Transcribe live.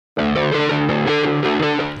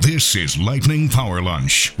This is Lightning Power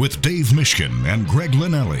Lunch with Dave Mishkin and Greg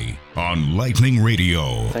Linnelli on Lightning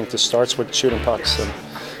Radio. I think this starts with shooting pucks, and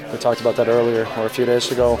we talked about that earlier or a few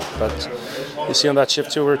days ago. But you see on that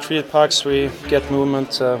shift 2, we retreat pucks, we get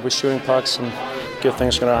movement, we're shooting pucks, and good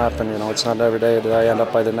things are going to happen. You know, it's not every day that I end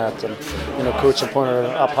up by the net, and coach and pointer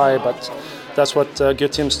up high, but that's what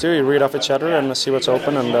good teams do. You read off each other and see what's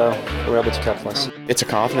open, and we're able to capitalize. It's a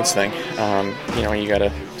confidence thing. You got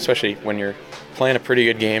to, especially when you're playing a pretty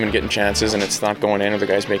good game and getting chances and it's not going in or the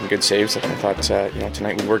guy's making good saves. I thought,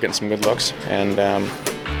 tonight we were getting some good looks. And,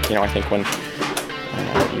 I think when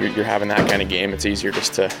you're having that kind of game, it's easier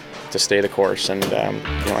just to stay the course. And,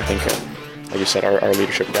 I think, like you said, our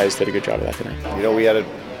leadership guys did a good job of that tonight. We had a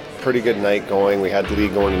pretty good night going. We had the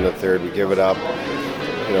lead going in the third. We give it up.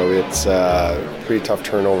 It's a pretty tough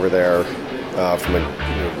turnover there from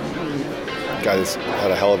a guy that's had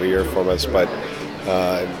a hell of a year for us. But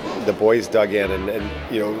the boys dug in,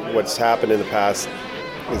 and what's happened in the past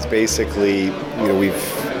is basically, we've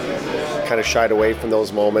kind of shied away from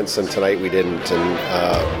those moments, and tonight we didn't.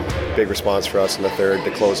 And big response for us in the third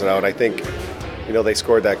to close it out. I think, they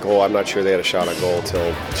scored that goal. I'm not sure they had a shot on goal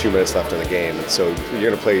till 2 minutes left in the game. And so you're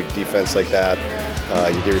going to play defense like that,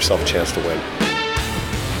 you give yourself a chance to win.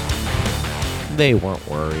 They weren't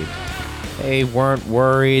worried.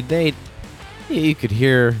 You could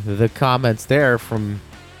hear the comments there from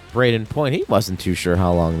Braden Point. He wasn't too sure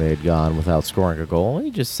how long they had gone without scoring a goal. He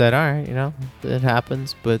just said, all right, it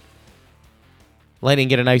happens. But Lightning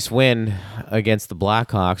get a nice win against the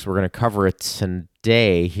Blackhawks. We're going to cover it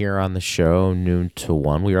today here on the show, noon to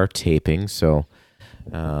 1. We are taping, so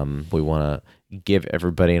we want to give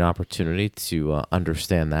everybody an opportunity to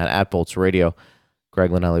understand that. At Bolts Radio,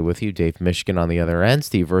 Greg Linnelli with you, Dave Mishkin on the other end,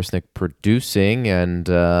 Steve Versnick producing, and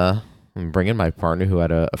I'm bringing my partner who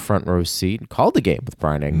had a front row seat and called the game with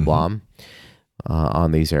Brian Engblom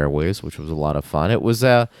on these airwaves, which was a lot of fun. It was,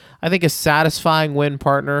 I think, a satisfying win,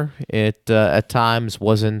 partner. It at times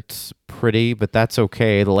wasn't pretty, but that's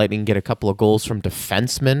okay. The Lightning get a couple of goals from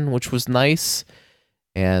defensemen, which was nice,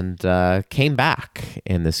 and came back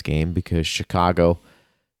in this game because Chicago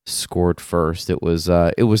scored first. It was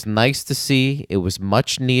nice to see. It was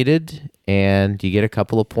much needed, and you get a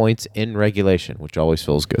couple of points in regulation, which always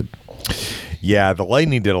feels good. Yeah, the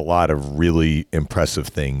Lightning did a lot of really impressive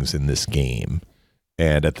things in this game.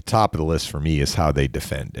 And at the top of the list for me is how they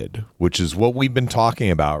defended, which is what we've been talking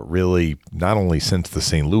about really not only since the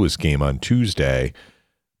St. Louis game on Tuesday,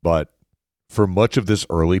 but for much of this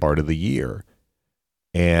early part of the year.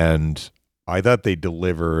 And I thought they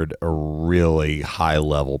delivered a really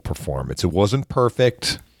high-level performance. It wasn't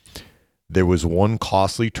perfect. There was one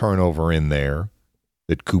costly turnover in there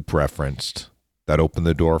that Coop referenced that opened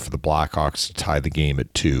the door for the Blackhawks to tie the game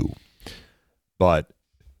at 2. But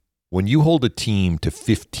when you hold a team to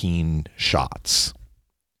 15 shots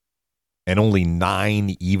and only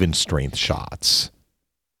 9 even-strength shots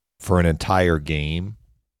for an entire game,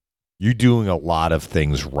 you're doing a lot of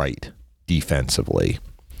things right defensively.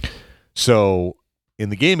 So in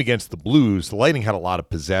the game against the Blues, the Lightning had a lot of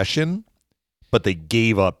possession, but they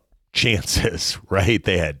gave up chances, right?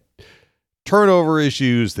 They had turnover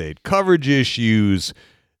issues, they had coverage issues.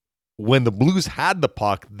 When the Blues had the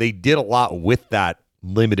puck, they did a lot with that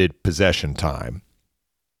limited possession time.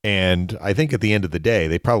 And I think at the end of the day,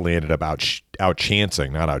 they probably ended up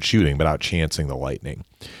out-chancing, not out-shooting, but out-chancing the Lightning.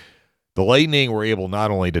 The Lightning were able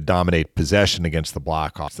not only to dominate possession against the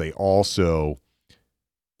Blackhawks, they also,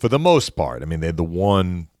 for the most part, they had the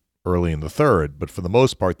one early in the third, but for the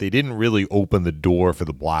most part, they didn't really open the door for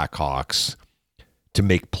the Blackhawks to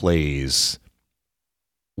make plays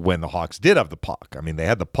when the Hawks did have the puck. They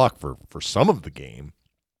had the puck for some of the game.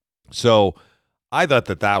 So I thought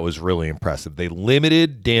that was really impressive. They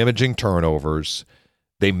limited damaging turnovers.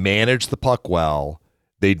 They managed the puck well.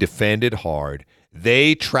 They defended hard.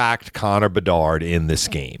 They tracked Connor Bedard in this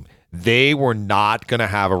game. They were not going to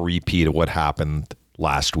have a repeat of what happened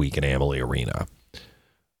last week in Amalie Arena.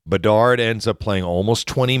 Bedard ends up playing almost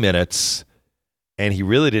 20 minutes, and he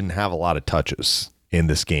really didn't have a lot of touches in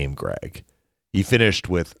this game, Greg. He finished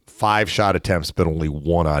with 5 shot attempts, but only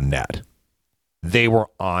 1 on net. They were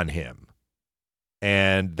on him.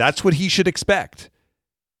 And that's what he should expect.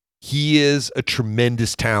 He is a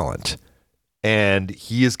tremendous talent, and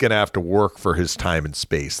he is going to have to work for his time and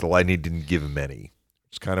space. The Lightning didn't give him any.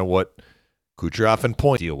 It's kind of what Kucherov and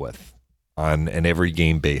Point deal with on an every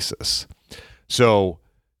game basis. So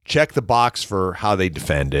check the box for how they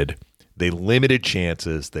defended. They limited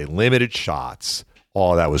chances. They limited shots.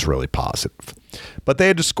 All that was really positive. But they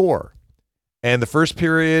had to score. And the first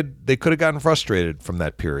period, they could have gotten frustrated from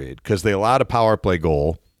that period because they allowed a power play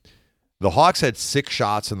goal. The Hawks had 6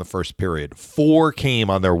 shots in the first period. 4 came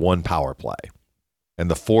on their 1 power play. And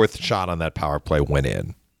the 4th shot on that power play went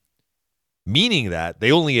in. Meaning that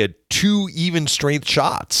they only had 2 even strength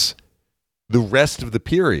shots the rest of the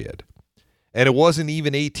period. And it wasn't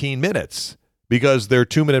even 18 minutes because their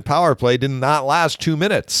 2-minute power play did not last 2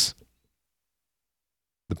 minutes.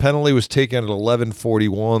 The penalty was taken at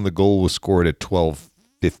 11:41. The goal was scored at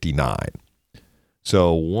 12:59.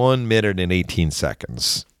 So 1 minute and 18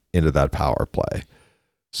 seconds into that power play.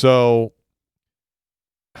 So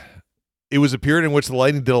it was a period in which the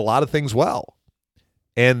Lightning did a lot of things well.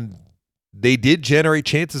 And they did generate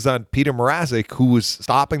chances on Peter Mrazek, who was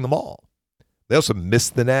stopping them all. They also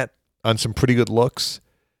missed the net on some pretty good looks.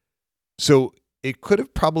 So it could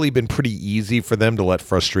have probably been pretty easy for them to let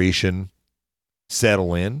frustration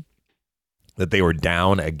settle in, that they were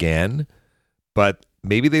down again. But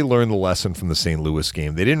maybe they learned the lesson from the St. Louis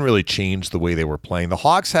game. They didn't really change the way they were playing. The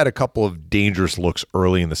Hawks had a couple of dangerous looks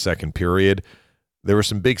early in the second period. There were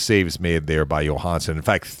some big saves made there by Johansson. In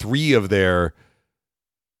fact,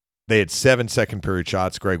 they had 7 second period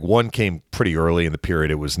shots, Greg. 1 came pretty early in the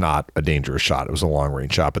period. It was not a dangerous shot. It was a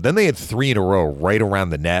long-range shot. But then they had 3 in a row right around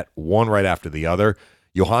the net, one right after the other.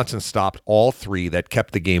 Johansson stopped all 3. That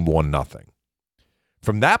kept the game 1-0.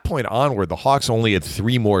 From that point onward, the Hawks only had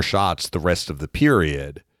 3 more shots the rest of the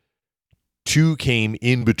period. 2 came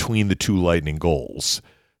in between the 2 Lightning goals.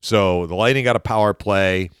 So the Lightning got a power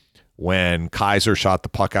play when Kaiser shot the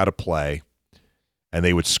puck out of play, and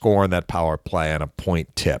they would score on that power play on a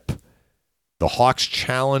point tip. The Hawks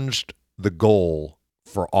challenged the goal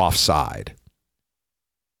for offside.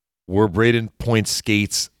 Were Braden Point's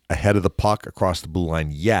skates ahead of the puck across the blue line?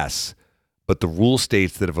 Yes, but the rule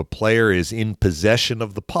states that if a player is in possession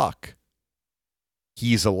of the puck,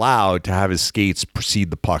 he's allowed to have his skates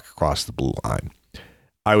precede the puck across the blue line.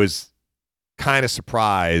 I was kind of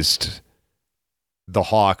surprised the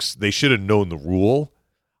Hawks, they should have known the rule.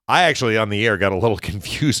 I actually, on the air, got a little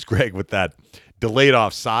confused, Greg, with that delayed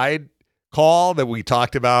offside call that we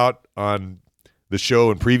talked about on the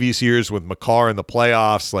show in previous years with Makar in the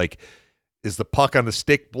playoffs. Like, is the puck on the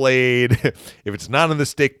stick blade? If it's not on the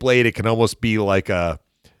stick blade, it can almost be like a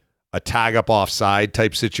tag up offside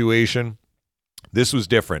type situation. This was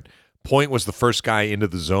different. Point was the first guy into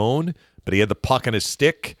the zone, but he had the puck on his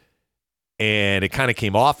stick, and it kind of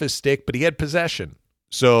came off his stick, but he had possession.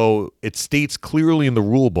 So it states clearly in the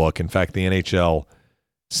rule book. In fact, the NHL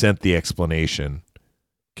sent the explanation in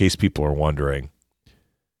case people are wondering.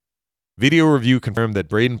 Video review confirmed that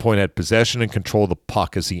Braden Point had possession and control of the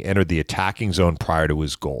puck as he entered the attacking zone prior to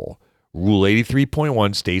his goal. Rule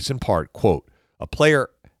 83.1 states in part, quote, a player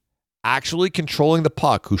actually controlling the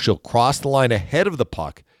puck who shall cross the line ahead of the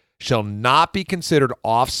puck shall not be considered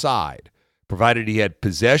offside, provided he had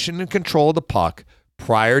possession and control of the puck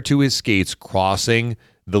prior to his skates crossing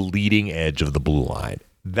the leading edge of the blue line.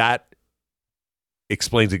 That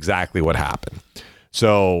explains exactly what happened.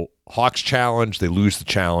 So Hawks challenge, they lose the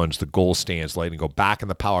challenge, the goal stands, Lightning go back in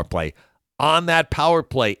the power play. On that power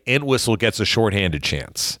play, Entwistle gets a shorthanded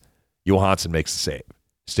chance. Johansson makes the save,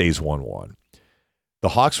 stays 1-1. The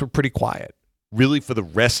Hawks were pretty quiet, really, for the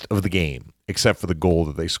rest of the game, except for the goal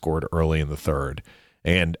that they scored early in the third.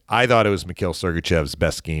 And I thought it was Mikhail Sergachev's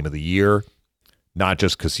best game of the year, not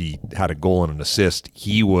just because he had a goal and an assist.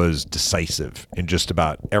 He was decisive in just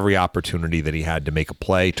about every opportunity that he had to make a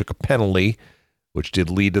play, took a penalty, which did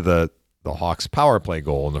lead to the Hawks power play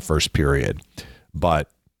goal in the first period.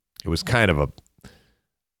 But it was kind of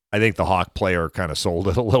I think the Hawk player kind of sold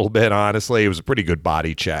it a little bit, honestly. It was a pretty good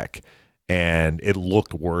body check, and it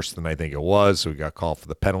looked worse than I think it was, so he got called for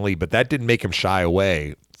the penalty. But that didn't make him shy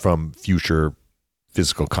away from future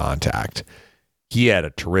physical contact. He had a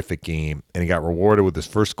terrific game, and he got rewarded with his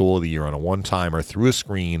first goal of the year on a one-timer through a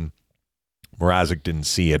screen. Mrazek didn't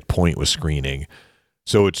see it. Point was screening.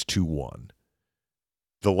 So it's 2-1.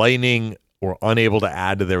 The Lightning were unable to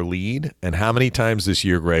add to their lead. And how many times this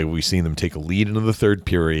year, Greg, have we seen them take a lead into the third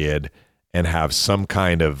period and have some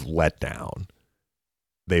kind of letdown?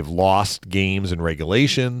 They've lost games in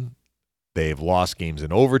regulation. They've lost games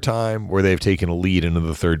in overtime where they've taken a lead into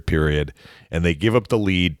the third period, and they give up the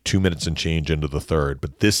lead 2 minutes and change into the third.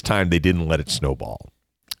 But this time they didn't let it snowball.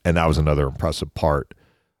 And that was another impressive part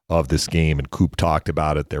of this game. And Coop talked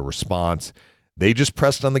about it, their response. They just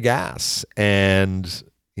pressed on the gas. And,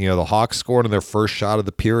 you know, the Hawks scored on their first shot of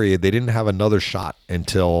the period. They didn't have another shot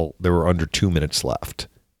until there were under 2 minutes left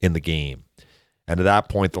in the game. And at that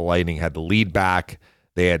point, the Lightning had the lead back.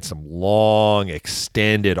 They had some long,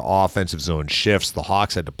 extended offensive zone shifts. The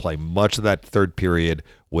Hawks had to play much of that third period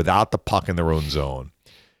without the puck in their own zone.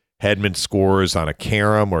 Hedman scores on a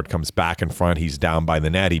carom, or it comes back in front. He's down by the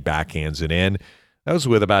net. He backhands it in. That was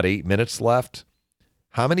with about 8 minutes left.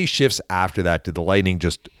 How many shifts after that did the Lightning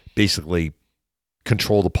just basically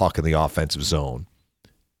control the puck in the offensive zone?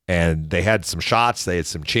 And they had some shots. They had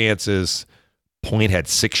some chances. Point had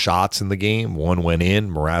 6 shots in the game. 1 went in.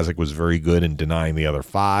 Mrazek was very good in denying the other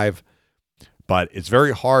 5. But it's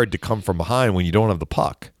very hard to come from behind when you don't have the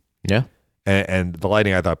puck. Yeah. And the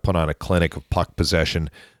Lightning, I thought, put on a clinic of puck possession.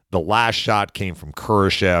 The last shot came from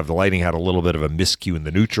Kurashev. The Lightning had a little bit of a miscue in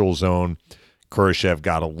the neutral zone. Kurashev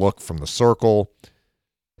got a look from the circle.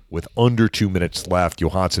 With under 2 minutes left,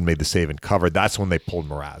 Johansson made the save and covered. That's when they pulled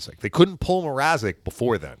Mrazek. They couldn't pull Mrazek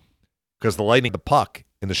before then because the Lightning had the puck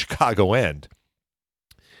in the Chicago end.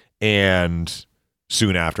 And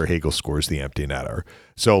soon after, Hagel scores the empty netter.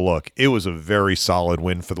 So, look, it was a very solid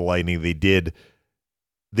win for the Lightning. They did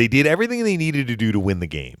everything they needed to do to win the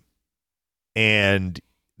game. And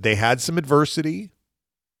they had some adversity.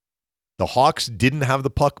 The Hawks didn't have the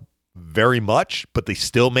puck very much, but they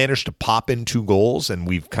still managed to pop in 2 goals, and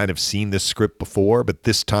we've kind of seen this script before, but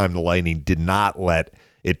this time the Lightning did not let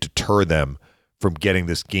it deter them from getting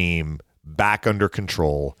this game back under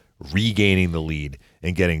control, regaining the lead,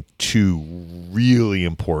 and getting 2 really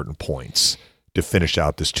important points to finish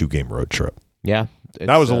out this 2-game road trip. Yeah.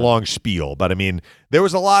 That was a long spiel, but I mean, there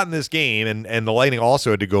was a lot in this game, and the Lightning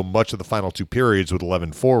also had to go much of the final 2 periods with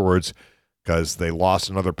 11 forwards, because they lost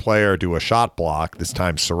another player to a shot block, this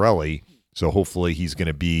time Cirelli. So hopefully he's going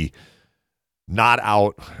to be not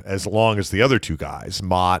out as long as the other 2 guys,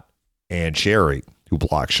 Mott and Sherry, who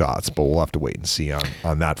block shots. But we'll have to wait and see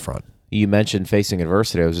on that front. You mentioned facing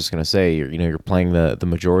adversity. I was just going to say, you're playing the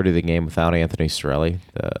majority of the game without Anthony Cirelli.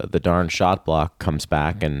 The darn shot block comes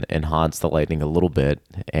back and haunts the Lightning a little bit,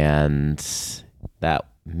 and that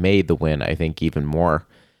made the win, I think, even more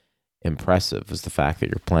impressive, is the fact that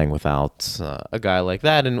you're playing without a guy like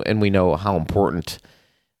that, and we know how important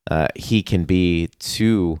he can be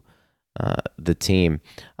to the team.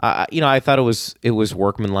 I thought it was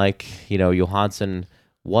workmanlike. Johansson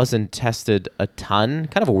wasn't tested a ton.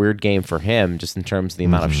 Kind of a weird game for him, just in terms of the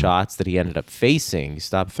amount of shots that he ended up facing. He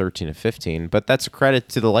stopped 13 of 15, but that's a credit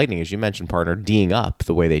to the Lightning, as you mentioned, partner, D'ing up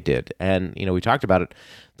the way they did. And we talked about it,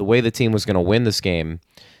 the way the team was going to win this game.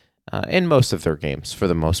 In most of their games, for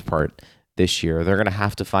the most part, this year, they're going to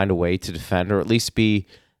have to find a way to defend, or at least be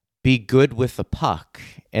good with the puck,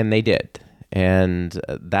 and they did. And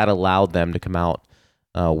that allowed them to come out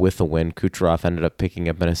with a win. Kucherov ended up picking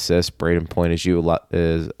up an assist. Braden Point, as you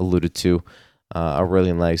alluded to, a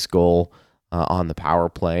really nice goal on the power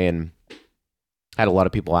play, and had a lot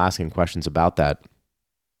of people asking questions about that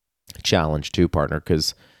challenge too, partner,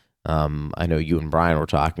 because I know you and Brian were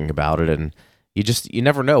talking about it, and you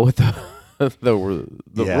never know what the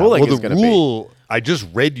ruling is going to be. I just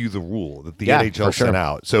read you the rule that the NHL sent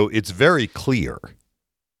out. So it's very clear.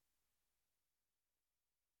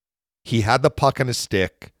 He had the puck on his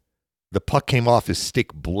stick. The puck came off his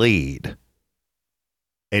stick blade.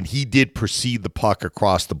 And he did precede the puck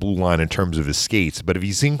across the blue line in terms of his skates. But if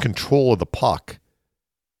he's in control of the puck,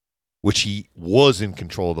 which he was in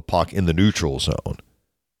control of the puck in the neutral zone,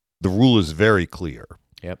 the rule is very clear.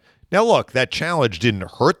 Yep. Now, look, that challenge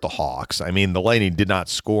didn't hurt the Hawks. I mean, the Lightning did not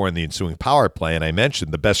score in the ensuing power play, and I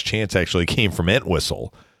mentioned the best chance actually came from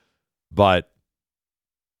Entwistle. But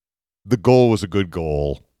the goal was a good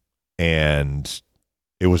goal, and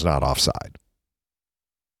it was not offside.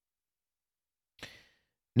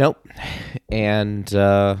 Nope. And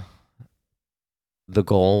the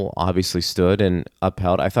goal obviously stood and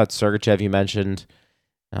upheld. I thought Sergachev, you mentioned,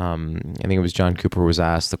 I think it was John Cooper was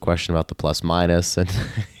asked the question about the plus minus, and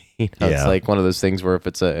it's like one of those things where if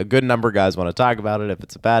it's a good number, guys want to talk about it. If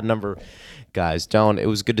it's a bad number, guys don't. It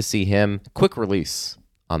was good to see him. Quick release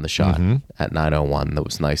on the shot at 9:01. That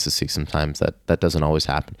was nice to see. Sometimes that doesn't always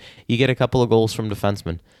happen. You get a couple of goals from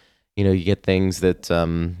defensemen. You get things that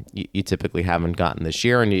you typically haven't gotten this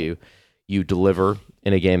year, and you deliver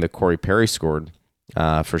in a game that Corey Perry scored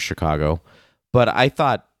for Chicago. But I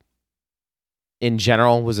thought, in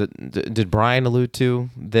general, did Brian allude to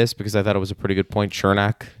this? Because I thought it was a pretty good point.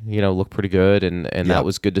 Chernak, looked pretty good, and that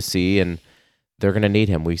was good to see. And they're going to need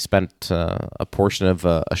him. We spent a portion of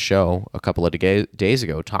a show a couple of days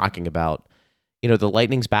ago talking about, the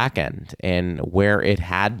Lightning's back end and where it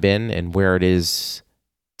had been and where it is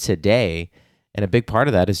today. And a big part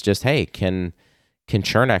of that is just, hey, can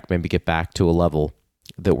Chernak maybe get back to a level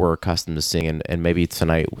that we're accustomed to seeing? And maybe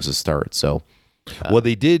tonight was a start. So, well,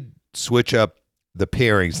 they did switch up the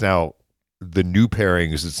pairings. Now, the new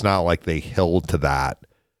pairings, it's not like they held to that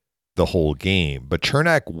the whole game, but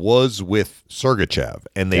Chernak was with Sergachev,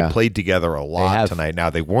 and they played together a lot tonight. Now,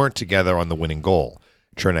 they weren't together on the winning goal.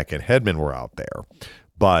 Chernak and Hedman were out there,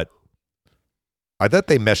 but I thought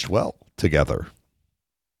they meshed well together.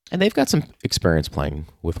 And they've got some experience playing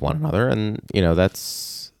with one another, and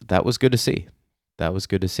that was good to see. That was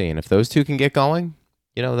good to see. And if those two can get going,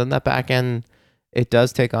 then that back end, it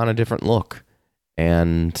does take on a different look.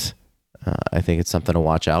 And I think it's something to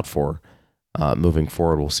watch out for moving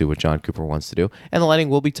forward. We'll see what John Cooper wants to do. And the Lightning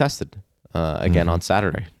will be tested again on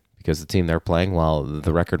Saturday, because the team they're playing, while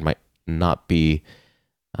the record might not be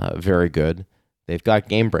very good, they've got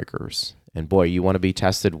game breakers. And boy, you want to be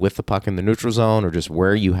tested with the puck in the neutral zone, or just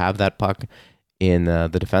where you have that puck in the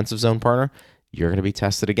defensive zone, partner. You're going to be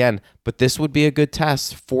tested again. But this would be a good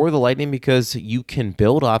test for the Lightning, because you can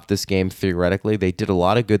build off this game theoretically. They did a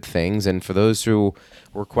lot of good things. And for those who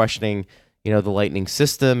were questioning, the Lightning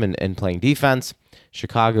system and playing defense,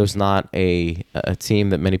 Chicago's not a team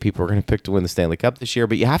that many people are going to pick to win the Stanley Cup this year.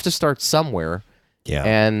 But you have to start somewhere. Yeah.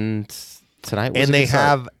 And tonight was they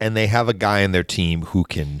have a guy in their team who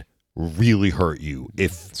can really hurt you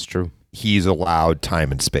if it's true. He's allowed time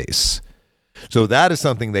and space. So that is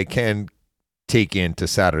something they can take into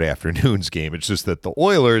Saturday afternoon's game. It's just that the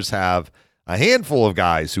Oilers have a handful of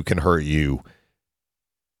guys who can hurt you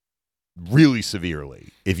really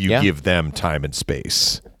severely if you give them time and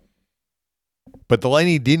space. But the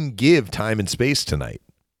Lightning didn't give time and space tonight.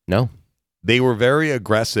 No. They were very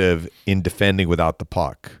aggressive in defending without the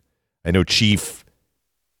puck. I know Chief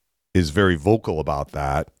is very vocal about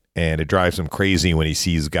that, and it drives him crazy when he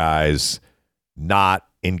sees guys not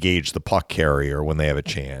engage the puck carrier when they have a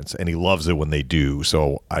chance, and he loves it when they do.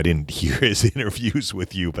 So I didn't hear his interviews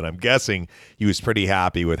with you, but I'm guessing he was pretty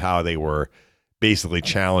happy with how they were basically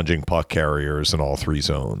challenging puck carriers in all three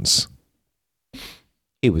zones.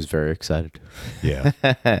 He was very excited. Yeah.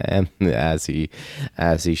 And as he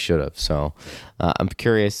should have. So I'm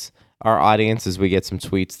curious, our audience, as we get some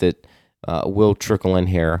tweets that will trickle in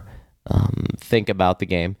here, think about the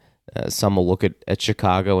game. Some will look at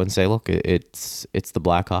Chicago and say, look, it's the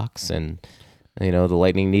Blackhawks, and the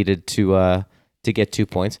Lightning needed to get 2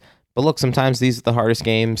 points. But look, sometimes these are the hardest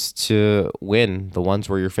games to win, the ones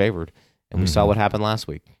where you're favored. And we saw what happened last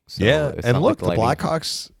week. So and look, the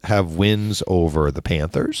Blackhawks have wins over the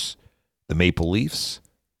Panthers, the Maple Leafs,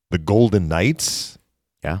 the Golden Knights,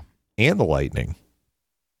 and the Lightning.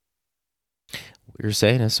 What you're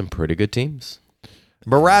saying is some pretty good teams.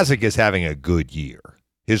 Mrazek is having a good year.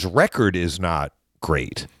 His record is not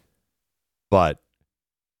great, but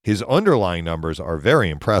his underlying numbers are very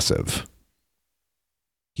impressive.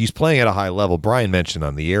 He's playing at a high level. Brian mentioned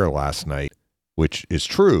on the air last night, which is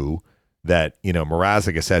true, that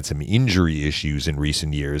Mrazek has had some injury issues in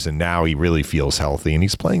recent years, and now he really feels healthy, and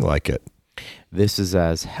he's playing like it. This is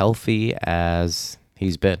as healthy as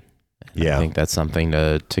he's been. Yeah. I think that's something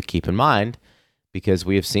to keep in mind, because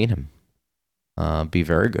we have seen him be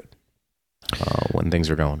very good when things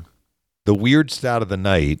are going. The weird stat of the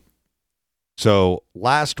night. So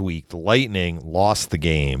last week, the Lightning lost the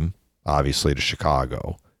game, obviously, to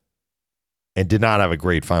Chicago, and did not have a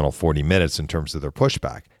great final 40 minutes in terms of their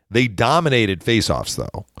pushback. They dominated faceoffs,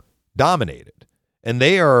 though. Dominated. And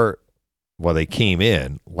they came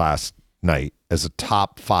in last night as a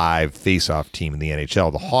top 5 faceoff team in the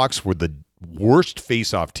NHL. The Hawks were the worst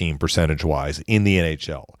faceoff team percentage-wise in the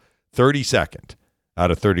NHL. 32nd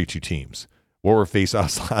out of 32 teams. What were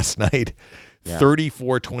faceoffs last night?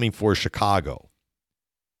 34-24 Chicago.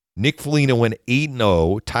 Nick Foligno went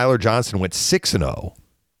 8-0. Tyler Johnson went 6-0.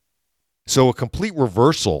 So a complete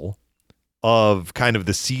reversal of kind of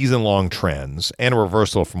the season-long trends, and a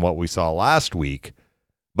reversal from what we saw last week.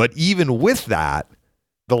 But even with that,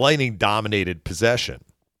 the Lightning dominated possession.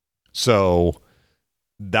 So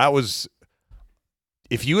that was,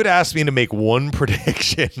 if you had asked me to make one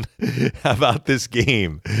prediction about this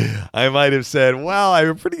game, I might have said, well, I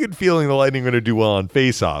have a pretty good feeling the Lightning are going to do well on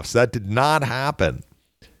faceoffs. That did not happen.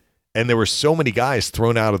 And there were so many guys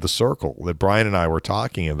thrown out of the circle that Brian and I were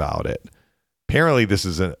talking about it. Apparently, this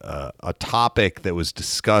is a topic that was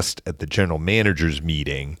discussed at the general manager's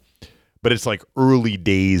meeting, but it's like early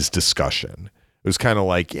days discussion. It was kind of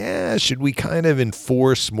like, should we kind of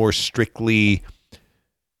enforce more strictly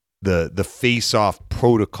the face-off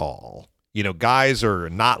protocol? Guys are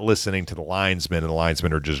not listening to the linesmen, and the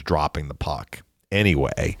linesmen are just dropping the puck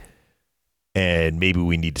anyway. And maybe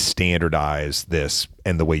we need to standardize this.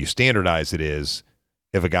 And the way you standardize it is,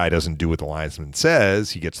 if a guy doesn't do what the linesman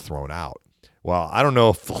says, he gets thrown out. Well, I don't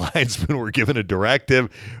know if the linesmen were given a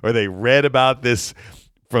directive or they read about this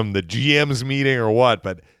from the GM's meeting or what,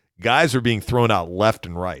 but guys are being thrown out left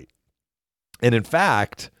and right. And in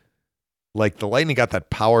fact, like the Lightning got that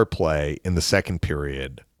power play in the second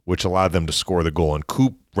period, which allowed them to score the goal. And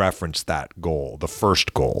Coop referenced that goal, the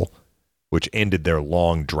first goal, which ended their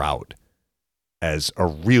long drought, as a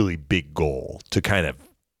really big goal to kind of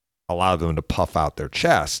allow them to puff out their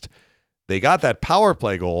chest. They got that power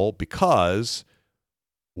play goal because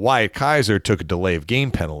Wyatt Kaiser took a delay of game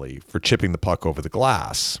penalty for chipping the puck over the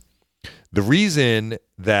glass. The reason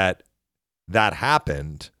that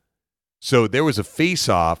happened, so there was a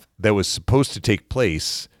face-off that was supposed to take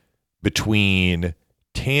place between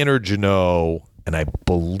Tanner Jeannot and I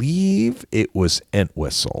believe it was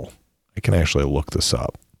Entwistle. I can actually look this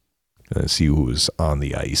up and see who was on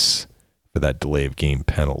the ice for that delay of game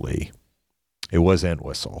penalty. It was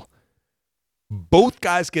Entwistle. Both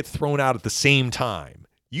guys get thrown out at the same time.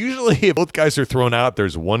 Usually if both guys are thrown out,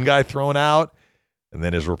 there's one guy thrown out, and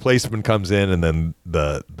then his replacement comes in, and then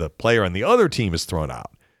the player on the other team is thrown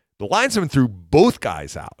out. The linesman threw both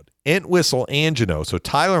guys out, Entwistle and Jeannot. So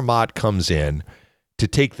Tyler Mott comes in to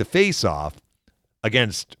take the face-off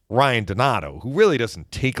against Ryan Donato, who really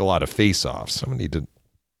doesn't take a lot of face-offs. How many did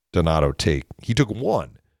Donato take? He took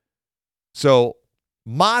one. So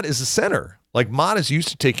Mott is a center. Like, Mott is used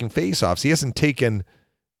to taking face-offs. He hasn't taken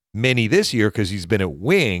many this year because he's been at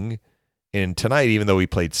wing. And tonight, even though he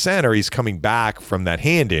played center, he's coming back from that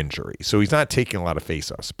hand injury. So he's not taking a lot of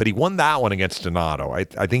face-offs. But he won that one against Donato. I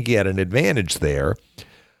think he had an advantage there.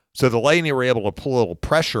 So the Lightning were able to pull a little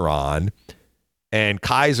pressure on, and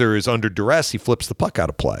Kaiser is under duress. He flips the puck out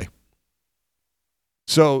of play.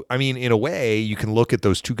 So, I mean, in a way, you can look at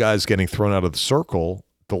those two guys getting thrown out of the circle.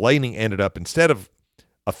 The Lightning ended up, instead of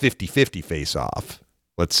a 50-50 face-off,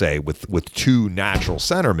 let's say, with two natural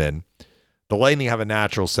centermen, the Lightning have a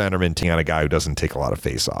natural centerman taking on a guy who doesn't take a lot of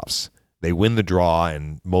face-offs. They win the draw,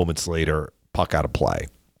 and moments later, puck out of play.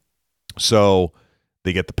 So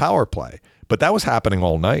they get the power play. But that was happening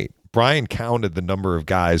all night. Brian counted the number of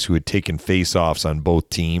guys who had taken face-offs on both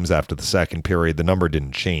teams after the second period. The number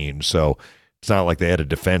didn't change, so it's not like they had a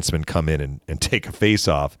defenseman come in and take a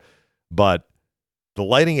face-off. But the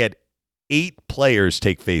Lightning had 8 players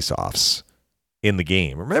take face-offs in the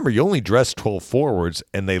game. Remember, you only dressed 12 forwards,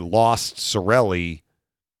 and they lost Cirelli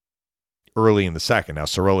early in the second. Now,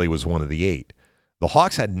 Cirelli was one of the 8. The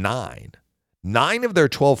Hawks had 9. 9 of their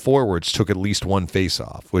 12 forwards took at least one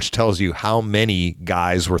face-off, which tells you how many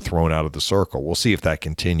guys were thrown out of the circle. We'll see if that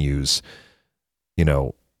continues,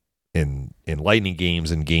 in Lightning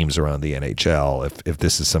games and games around the NHL. If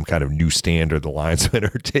this is some kind of new standard the linesmen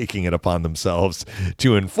are taking it upon themselves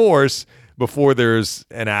to enforce before there's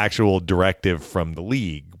an actual directive from the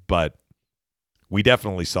league. But we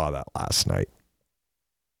definitely saw that last night.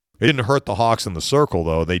 It didn't hurt the Hawks in the circle,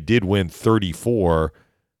 though. They did win 34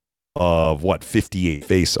 of 58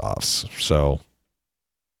 face-offs. So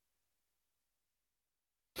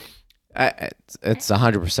it's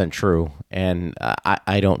 100% true, and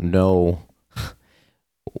I don't know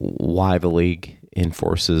why the league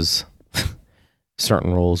enforces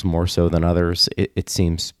certain rules more so than others. It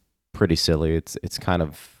seems pretty silly. It's kind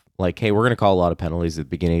of like, hey, we're going to call a lot of penalties at the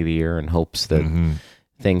beginning of the year in hopes that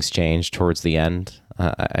things change towards the end.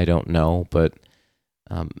 I don't know, but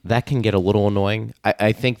that can get a little annoying.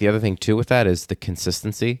 I think the other thing too with that is the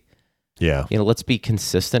consistency. Yeah. Let's be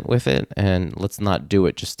consistent with it, and let's not do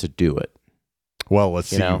it just to do it. Well, let's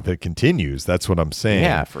see if it continues. That's what I'm saying.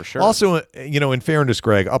 Yeah, for sure. Also, in fairness,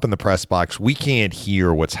 Greg, up in the press box, we can't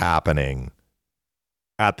hear what's happening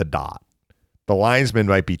at the dot. The linesman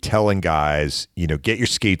might be telling guys, get your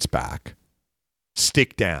skates back,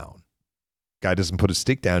 stick down. Guy doesn't put his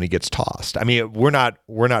stick down, he gets tossed. I mean, we're not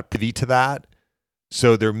privy to that.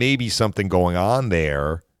 So there may be something going on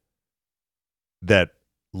there that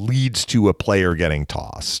leads to a player getting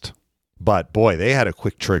tossed. But boy, they had a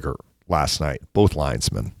quick trigger last night, both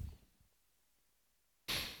linesmen.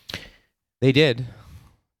 They did.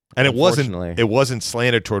 And it wasn't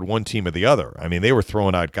slanted toward one team or the other. I mean, they were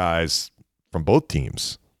throwing out guys from both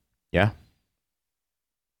teams. Yeah.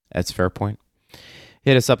 That's a fair point.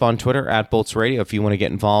 Hit us up on Twitter @Bolts Radio if you want to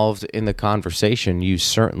get involved in the conversation. You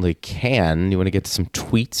certainly can. You want to get to some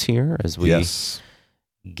tweets here as we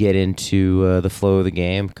get into the flow of the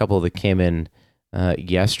game. A couple that came in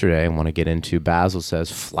yesterday I want to get into. Basil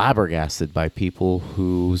says, flabbergasted by people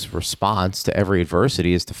whose response to every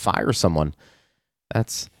adversity is to fire someone.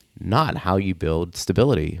 That's not how you build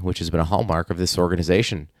stability, which has been a hallmark of this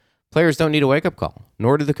organization. Players don't need a wake-up call,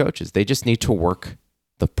 nor do the coaches. They just need to work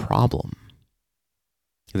the problem.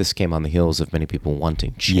 This came on the heels of many people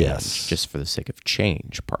wanting change, just for the sake of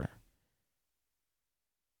change part.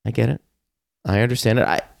 I get it. I understand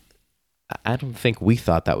it. I don't think we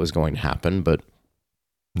thought that was going to happen, but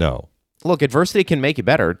no. look, adversity can make you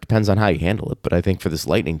better. It depends on how you handle it. But I think for this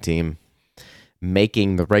Lightning team,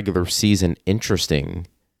 making the regular season interesting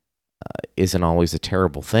isn't always a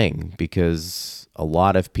terrible thing, because a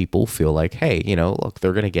lot of people feel like, hey, look,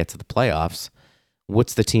 they're going to get to the playoffs.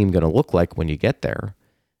 What's the team going to look like when you get there?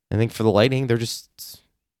 I think for the Lightning, they're just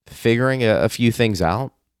figuring a few things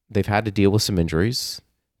out. They've had to deal with some injuries.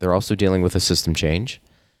 They're also dealing with a system change.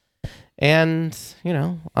 And,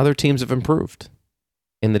 other teams have improved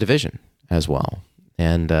in the division as well.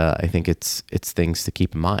 And I think it's things to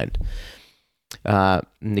keep in mind.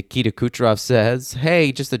 Nikita Kucherov says,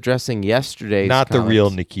 hey, just addressing yesterday's Not comments. the real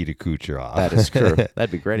Nikita Kucherov. That is true.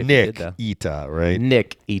 That'd be great if Nick you did, though. Ita, right?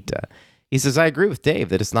 Nick Ita. He says, I agree with Dave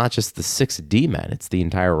that it's not just the 6 D-men, it's the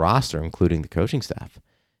entire roster, including the coaching staff.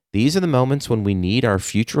 These are the moments when we need our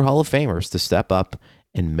future Hall of Famers to step up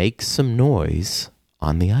and make some noise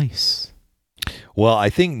on the ice. Well, I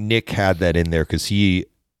think Nick had that in there because he,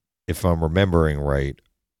 if I'm remembering right,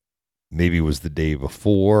 maybe it was the day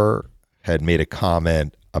before, had made a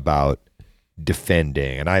comment about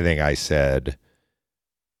defending. And I think I said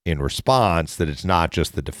in response that it's not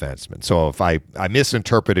just the defenseman. So if I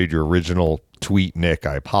misinterpreted your original tweet, Nick,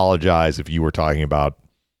 I apologize. If you were talking about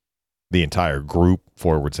the entire group,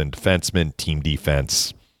 forwards and defensemen, team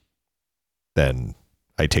defense, then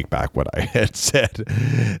I take back what I had said,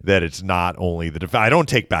 that it's not only the defense. I don't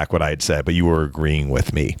take back what I had said, but you were agreeing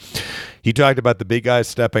with me. He talked about the big guys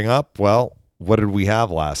stepping up. Well, what did we have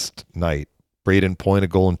last night? Braden Point, a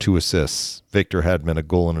goal and 2 assists. Victor Hedman, a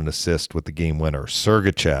goal and an assist with the game winner.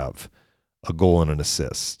 Sergachev, a goal and an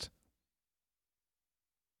assist.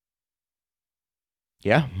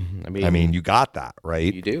 Yeah. I mean, you got that,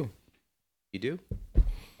 right? You do. You do.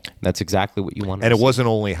 That's exactly what you want. And it wasn't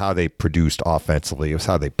only how they produced offensively, it was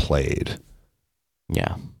how they played.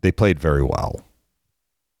 Yeah. They played very well.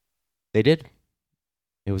 They did.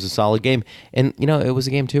 It was a solid game. And, it was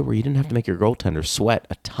a game, too, where you didn't have to make your goaltender sweat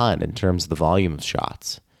a ton in terms of the volume of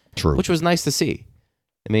shots. True. Which was nice to see.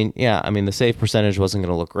 The save percentage wasn't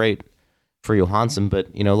going to look great for Johansson,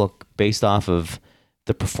 but, look, based off of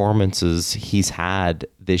the performances he's had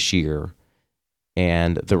this year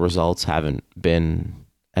and the results haven't been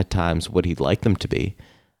at times what he'd like them to be,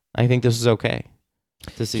 I think this is okay.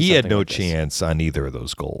 He had no chance on either of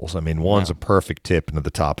those goals. One's a perfect tip into the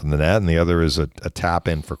top of the net, and the other is a tap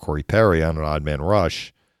in for Corey Perry on an odd man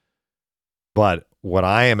rush. But what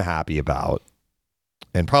I am happy about,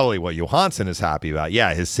 and probably what Johansson is happy about,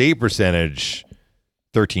 his save percentage,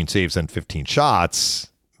 13 saves and 15 shots,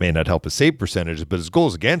 may not help his save percentage, but his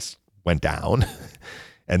goals against went down.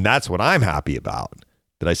 And that's what I'm happy about.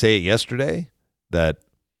 Did I say it yesterday? That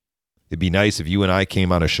it'd be nice if you and I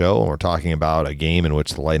came on a show and we're talking about a game in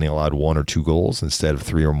which the Lightning allowed 1 or 2 goals instead of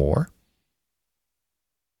 3 or more.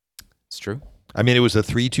 It's true. It was a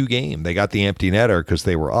 3-2 game. They got the empty netter because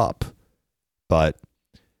they were up. But,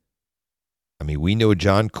 we know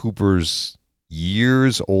John Cooper's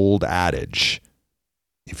years-old adage,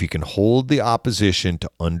 if you can hold the opposition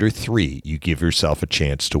to under 3, you give yourself a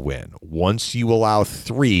chance to win. Once you allow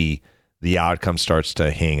 3, the outcome starts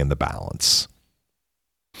to hang in the balance.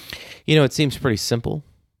 It seems pretty simple,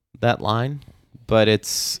 that line, but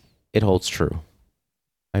it holds true.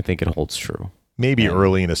 I think it holds true. Maybe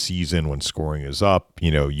early in a season when scoring is up,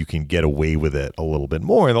 you can get away with it a little bit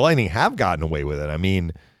more. And the Lightning have gotten away with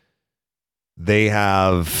it. They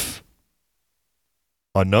have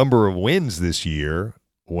a number of wins this year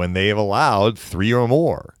when they have allowed 3 or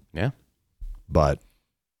more. Yeah. But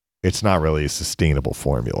it's not really a sustainable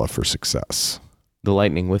formula for success. The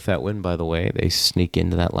Lightning, with that win, by the way, they sneak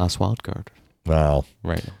into that last wild card. Wow.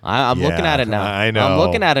 Right. I'm looking at it now. I know. I'm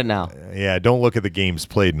looking at it now. Yeah, don't look at the games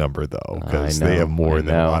played number, though, because they have more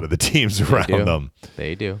than a lot of the teams around them.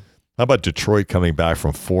 They do. How about Detroit coming back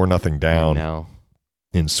from 4-0 down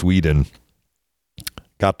in Sweden?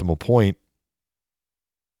 Got them a point.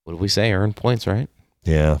 What did we say? Earned points, right?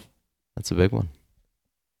 Yeah. That's a big one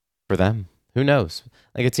for them. Who knows?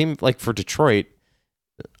 It seemed like for Detroit,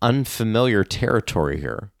 unfamiliar territory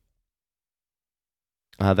here.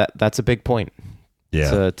 That's a big point.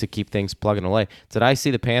 Yeah. To keep things plugging away. Did I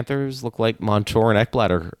see the Panthers look like Montour and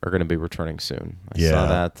Ekblad are going to be returning soon? I saw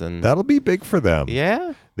that, and that'll be big for them.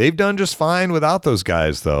 Yeah. They've done just fine without those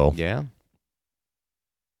guys, though. Yeah.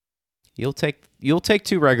 You'll take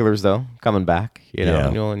 2 regulars though coming back,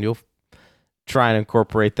 and you'll try and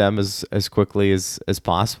incorporate them as quickly as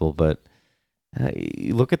possible. But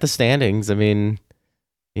you look at the standings.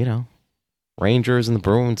 Rangers and the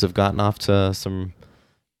Bruins have gotten off to some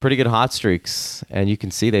pretty good hot streaks, and you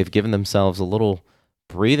can see they've given themselves a little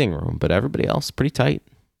breathing room. But everybody else, pretty tight.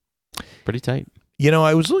 Pretty tight.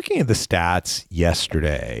 I was looking at the stats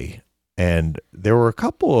yesterday, And there were a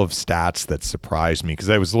couple of stats that surprised me because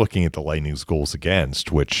I was looking at the Lightning's goals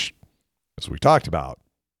against, which, as we talked about,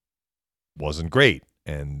 wasn't great.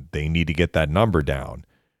 And they need to get that number down.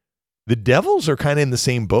 The Devils are kind of in the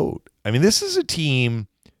same boat. I mean, this is a team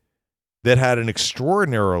that had an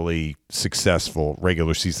extraordinarily successful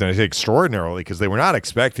regular season. I say extraordinarily because they were not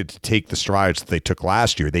expected to take the strides that they took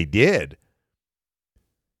last year. They did.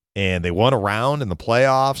 And they won a round in the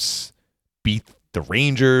playoffs, beat the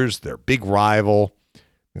Rangers, their big rival.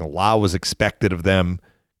 A lot was expected of them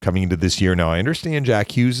coming into this year. Now, I understand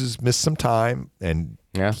Jack Hughes has missed some time, and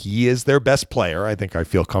he is their best player. I think I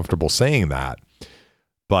feel comfortable saying that.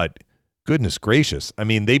 But goodness gracious. I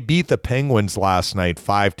mean, they beat the Penguins last night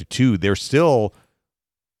 5-2. They're still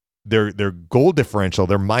their goal differential,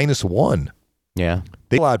 they're -1. Yeah.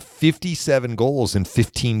 They allowed 57 goals in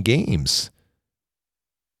 15 games.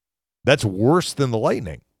 That's worse than the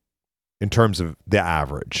Lightning in terms of the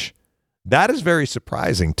average. That is very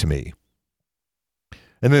surprising to me.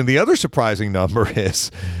 And then the other surprising number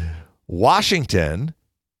is Washington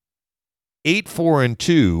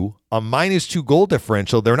 8-4-2, a -2 goal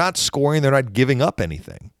differential. They're not scoring. They're not giving up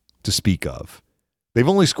anything to speak of. They've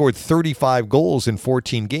only scored 35 goals in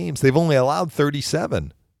 14 games. They've only allowed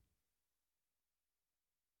 37.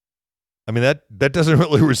 I mean, that doesn't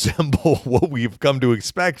really resemble what we've come to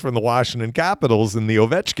expect from the Washington Capitals in the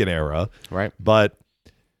Ovechkin era. Right. But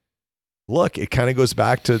look, it kind of goes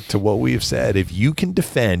back to what we have said. If you can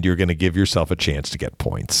defend, you're going to give yourself a chance to get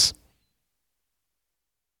points.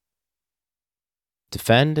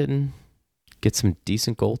 Defend and get some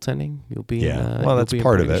decent goaltending. You'll be well, that's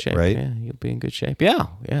part of it, shape. right? Yeah, you'll be in good shape. Yeah,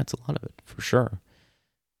 it's a lot of it for sure.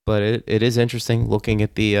 But it is interesting looking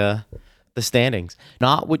at the standings.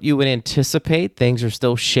 Not what you would anticipate. Things are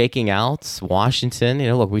still shaking out. Washington,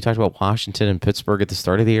 look, we talked about Washington and Pittsburgh at the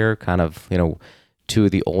start of the year, kind of, two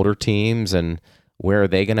of the older teams, and where are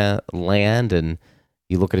they going to land? And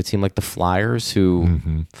you look at a team like the Flyers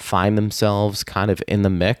who find themselves kind of in the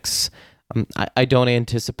mix. I don't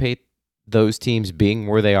anticipate those teams being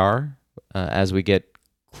where they are as we get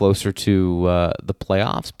closer to the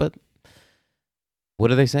playoffs. But what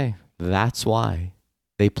do they say? That's why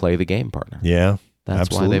they play the game, partner. Yeah, that's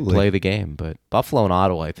absolutely. why they play the game. But Buffalo and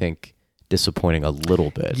Ottawa, I think, disappointing a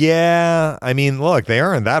little bit. Yeah, I mean, look, they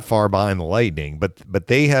aren't that far behind the Lightning, but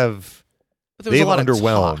they've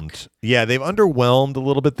underwhelmed. Yeah, they've underwhelmed a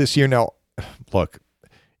little bit this year. Now, look,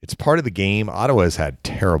 it's part of the game. Ottawa has had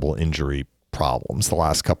terrible injury problems the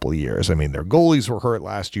last couple of years. I mean, their goalies were hurt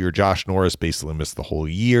last year. Josh Norris basically missed the whole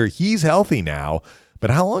year. He's healthy now,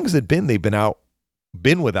 but how long has it been they've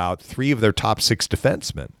been without 3 of their top 6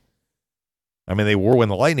 defensemen? I mean, they were when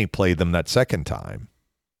the Lightning played them that second time.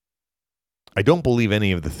 I don't believe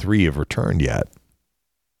any of the 3 have returned yet.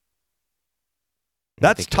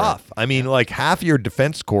 That's tough. I mean, like half your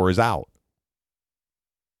defense core is out.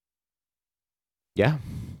 Yeah.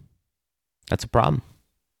 That's a problem,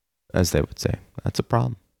 as they would say. That's a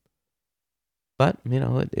problem. But,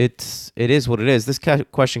 it is what it is. This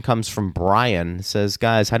question comes from Brian. It says,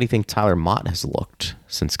 guys, how do you think Tyler Mott has looked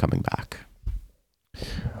since coming back?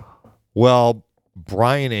 Well,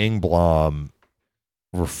 Brian Engblom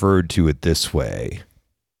referred to it this way.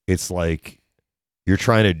 It's like you're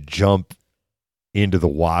trying to jump into the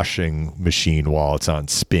washing machine while it's on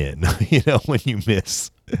spin, when you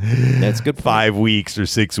miss That's good. 5 weeks or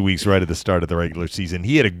 6 weeks right at the start of the regular season.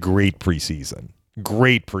 He had a great preseason.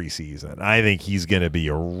 I think he's going to be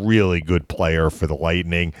a really good player for the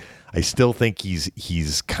Lightning. I still think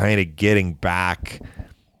he's kind of getting back.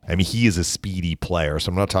 I mean, he is a speedy player, so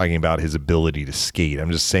I'm not talking about his ability to skate.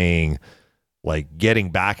 I'm just saying, like,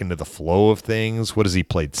 getting back into the flow of things. What has he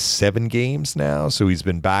played? 7 games now, so he's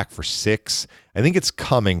been back for 6. I think it's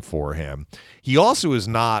coming for him. He also is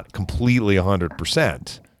not completely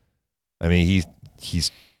 100%. I mean,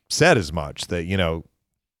 he's said as much that,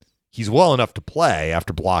 he's well enough to play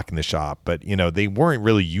after blocking the shot, but, they weren't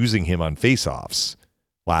really using him on faceoffs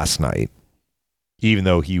last night, even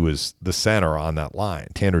though he was the center on that line.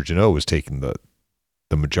 Tanner Jeannot was taking the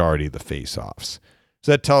majority of the faceoffs.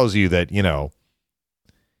 So that tells you that,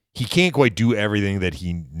 he can't quite do everything that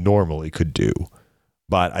he normally could do.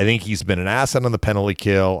 But I think he's been an asset on the penalty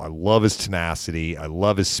kill. I love his tenacity. I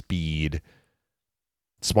love his speed.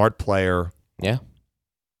 Smart player. Yeah.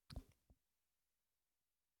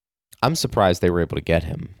 I'm surprised they were able to get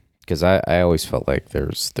him, because I always felt like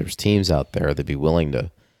there's teams out there that'd be willing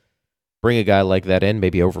to bring a guy like that in,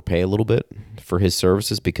 maybe overpay a little bit for his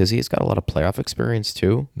services, because he's got a lot of playoff experience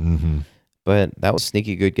too. Mm-hmm. But that was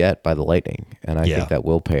sneaky good get by the Lightning, and I think that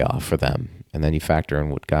will pay off for them. And then you factor in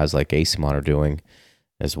what guys like Asimon are doing,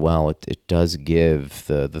 as well. It does give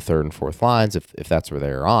the third and fourth lines, if that's where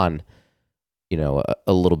they're on,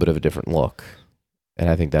 a little bit of a different look. And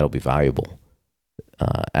I think that'll be valuable.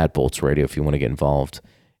 At Bolts Radio, if you want to get involved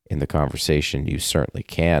in the conversation, you certainly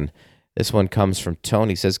can. This one comes from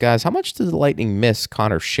Tony. Says, guys, how much did the Lightning miss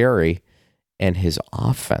Connor Sherry and his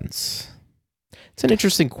offense? It's an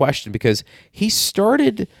interesting question because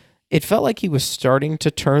it felt like he was starting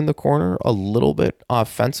to turn the corner a little bit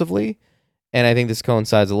offensively. And I think this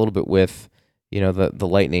coincides a little bit with, the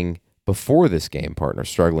Lightning before this game partner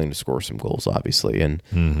struggling to score some goals, obviously. And,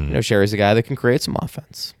 Sherry's a guy that can create some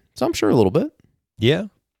offense. So I'm sure a little bit. Yeah.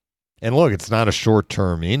 And look, it's not a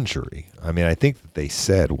short-term injury. I mean, I think that they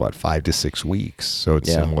said, 5 to 6 weeks. So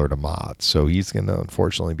it's similar to Mott. So he's going to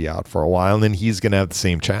unfortunately be out for a while. And then he's going to have the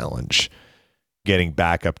same challenge, getting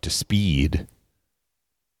back up to speed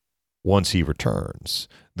once he returns.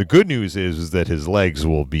 The good news is that his legs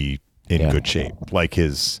will be in good shape. Like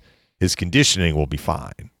his conditioning will be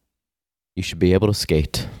fine. You should be able to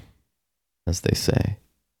skate, as they say.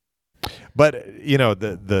 But,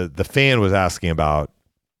 the fan was asking about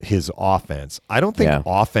his offense. I don't think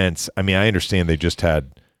offense, I mean, I understand they just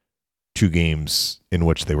had 2 games in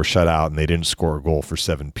which they were shut out and they didn't score a goal for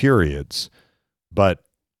 7 periods. But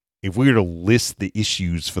if we were to list the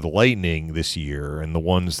issues for the Lightning this year and the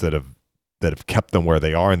ones that have kept them where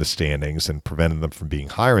they are in the standings and prevented them from being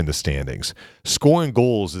higher in the standings, scoring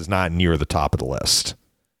goals is not near the top of the list.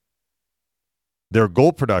 Their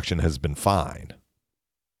goal production has been fine.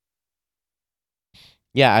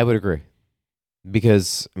 Yeah, I would agree.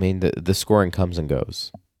 Because, I mean, the scoring comes and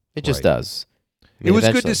goes. It just does. I mean, it was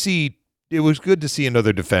good to see. It was good to see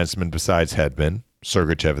another defenseman besides Hedman,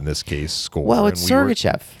 Sergachev in this case, score. Well, it's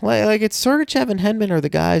Sergachev. Like it's Sergachev and Hedman are the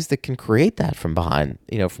guys that can create that from behind,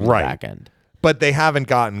 from the back end. But they haven't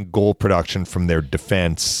gotten goal production from their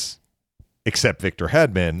defense, except Victor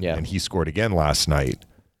Hedman, and he scored again last night.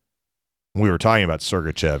 We were talking about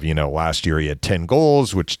Sergachev. Last year he had 10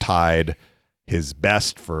 goals, which tied his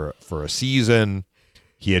best for a season.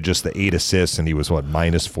 He had just the 8 assists, and he was,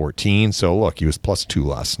 minus 14. So, look, he was plus 2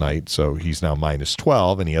 last night. So he's now minus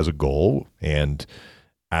 12, and he has a goal and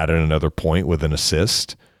added another point with an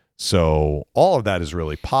assist. So all of that is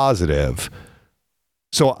really positive.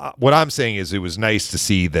 So what I'm saying is it was nice to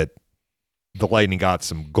see that the Lightning got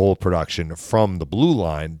some goal production from the blue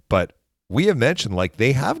line, but we have mentioned,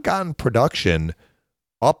 they have gotten production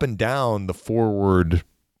up and down the forward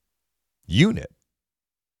unit.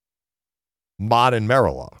 Mott and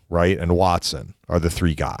Merilla, right, and Watson are the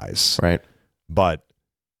 3 guys. Right. But,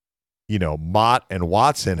 Mott and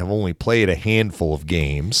Watson have only played a handful of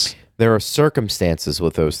games. There are circumstances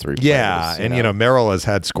with those 3 players. Yeah, and, Merrill has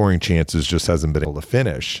had scoring chances, just hasn't been able to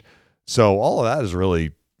finish. So all of that is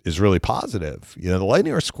really positive. The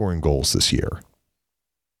Lightning are scoring goals this year.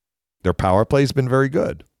 Their power play has been very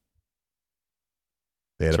good.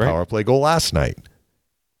 They had a power play goal last night.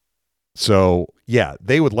 So,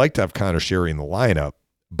 they would like to have Connor Sherry in the lineup,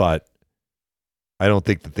 but I don't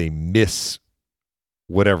think that they miss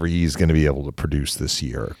whatever he's going to be able to produce this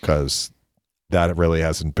year because that really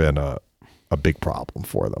hasn't been a big problem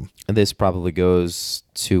for them. And this probably goes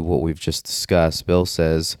to what we've just discussed. Bill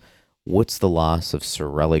says, what's the loss of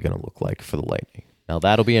Cirelli going to look like for the Lightning? Now,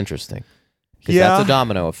 that'll be interesting because that's a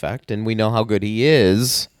domino effect, and we know how good he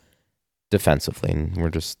is defensively, and we're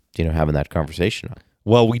just, having that conversation.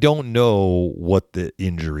 Well, we don't know what the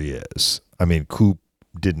injury is. I mean, Coop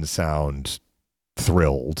didn't sound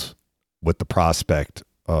thrilled with the prospect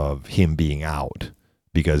of him being out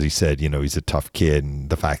because he said, he's a tough kid and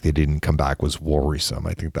the fact that he didn't come back was worrisome.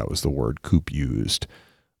 I think that was the word Coop used.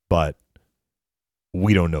 But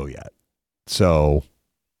we don't know yet. So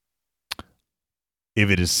if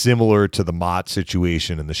it is similar to the Mott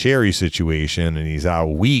situation and the Sherry situation and he's out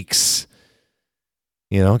weeks,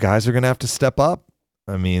 guys are going to have to step up.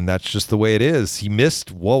 I mean, that's just the way it is. He missed,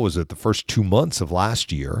 the first 2 months of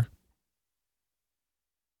last year.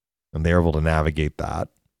 And they're able to navigate that.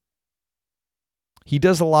 He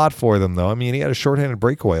does a lot for them, though. I mean, he had a shorthanded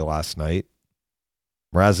breakaway last night.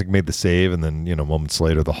 Mrazek made the save, and then, moments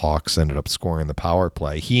later, the Hawks ended up scoring the power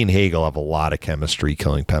play. He and Hagel have a lot of chemistry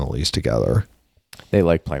killing penalties together. They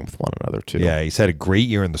like playing with one another, too. Yeah, he's had a great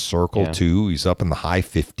year in the circle, too. He's up in the high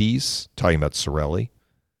 50s, talking about Cirelli.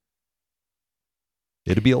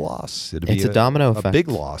 It'd be a loss. It's a domino effect. A big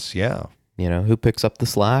loss, yeah. Who picks up the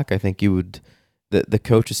slack? I think you would, the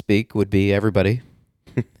coach speak would be everybody,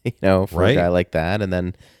 for a guy like that. And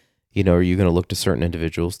then, are you going to look to certain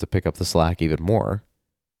individuals to pick up the slack even more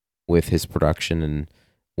with his production and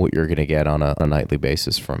what you're going to get on a nightly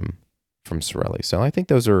basis from Cirelli? So I think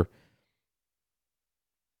those are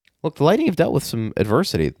Look, the Lightning have dealt with some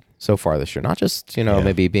adversity so far this year, not just,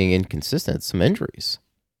 maybe being inconsistent, some injuries.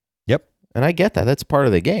 Yep. And I get that. That's part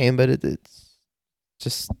of the game, but it's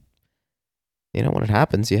just, when it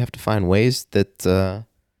happens, you have to find ways that to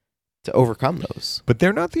overcome those. But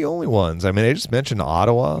they're not the only ones. I mean, I just mentioned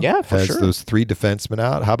Ottawa has those 3 defensemen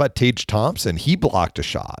out. How about Tage Thompson? He blocked a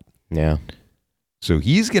shot. Yeah. So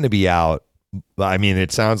he's going to be out. I mean,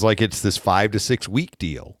 it sounds like it's this 5 to 6 week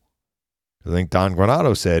deal. I think Don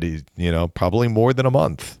Granato said he's, probably more than a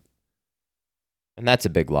month. And that's a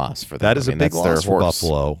big loss for them. That is a big loss for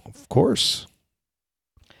Buffalo, of course.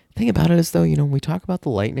 The thing about it is, though, when we talk about the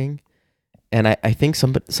Lightning, and I think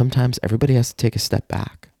sometimes everybody has to take a step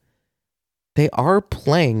back. They are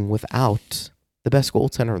playing without the best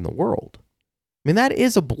goaltender in the world. I mean, that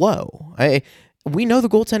is a blow. We know the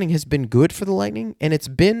goaltending has been good for the Lightning, and it's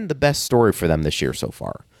been the best story for them this year so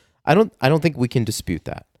far. I don't think we can dispute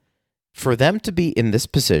that. For them to be in this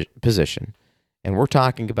position, and we're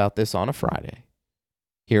talking about this on a Friday,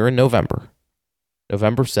 here in November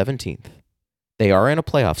 17th, they are in a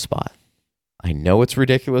playoff spot. I know it's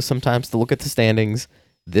ridiculous sometimes to look at the standings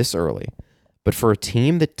this early, but for a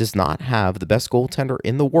team that does not have the best goaltender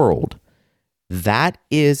in the world, that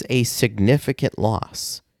is a significant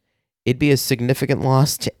loss. It'd be a significant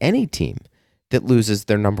loss to any team that loses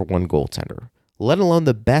their number one goaltender, let alone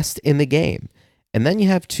the best in the game. And then you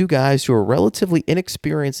have 2 guys who are relatively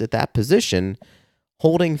inexperienced at that position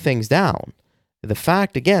holding things down. The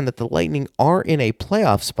fact, again, that the Lightning are in a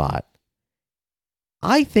playoff spot,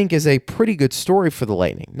 I think is a pretty good story for the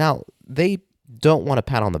Lightning. Now, they don't want a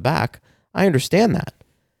pat on the back. I understand that.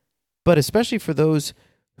 But especially for those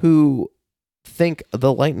who think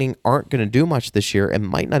the Lightning aren't going to do much this year and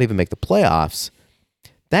might not even make the playoffs,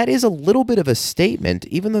 that is a little bit of a statement,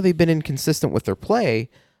 even though they've been inconsistent with their play,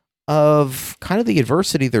 of kind of the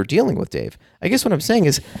adversity they're dealing with, Dave. I guess what I'm saying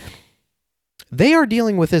is they are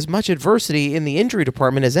dealing with as much adversity in the injury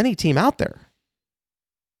department as any team out there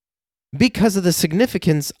because of the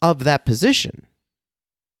significance of that position.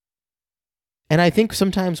 And I think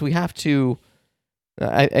sometimes we have to,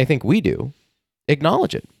 I think we do,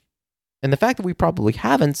 acknowledge it. And the fact that we probably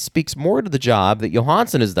haven't speaks more to the job that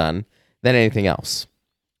Johansson has done than anything else.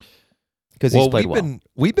 Because he's played well.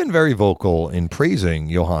 We've been very vocal in praising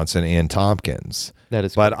Johansson and Tompkins. That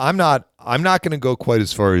is, but I'm not going to go quite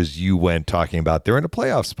as far as you went talking about they're in a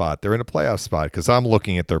playoff spot. They're in a playoff spot because I'm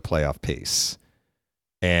looking at their playoff pace,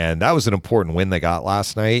 and that was an important win they got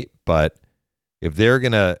last night. But if they're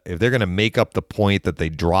gonna make up the point that they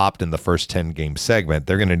dropped in the first 10 game segment,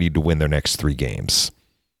 they're gonna need to win their next 3 games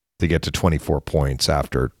to get to 24 points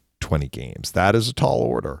after 20 games. That is a tall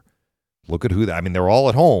order. Look at they're all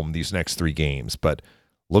at home these next 3 games, but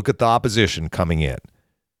look at the opposition coming in.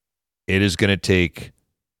 It is going to take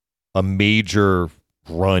a major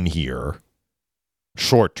run here,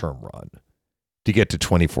 short-term run, to get to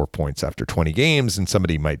 24 points after 20 games. And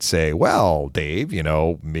somebody might say, well, Dave,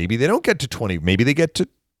 maybe they don't get to 20. Maybe they get to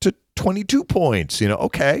 22 points.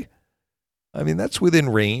 Okay. I mean, that's within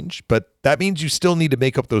range, but that means you still need to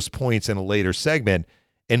make up those points in a later segment.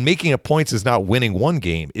 And making up points is not winning 1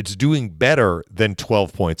 game. It's doing better than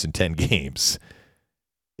 12 points in 10 games.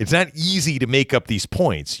 It's not easy to make up these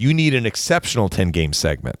points. You need an exceptional 10-game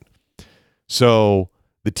segment. So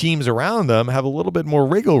the teams around them have a little bit more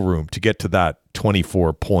wiggle room to get to that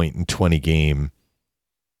 24-point and 20-game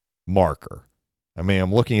marker. I mean,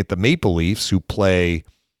 I'm looking at the Maple Leafs who play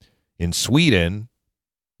in Sweden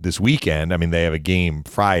this weekend. I mean, they have a game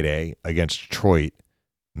Friday against Detroit,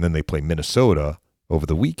 and then they play Minnesota over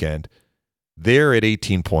the weekend. They're at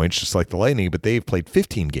 18 points, just like the Lightning, but they've played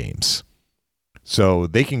 15 games. So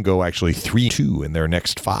they can go actually 3-2 in their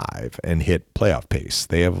next 5 and hit playoff pace.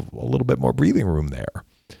 They have a little bit more breathing room there.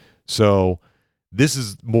 So this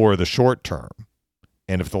is more the short term.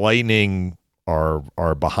 And if the Lightning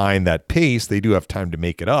are behind that pace, they do have time to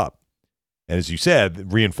make it up. And as you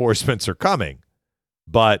said, reinforcements are coming.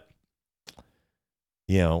 But,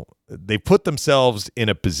 they put themselves in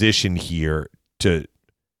a position here to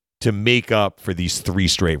make up for these 3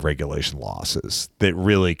 straight regulation losses that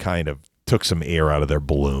really kind of took some air out of their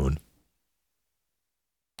balloon.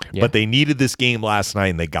 Yeah. But they needed this game last night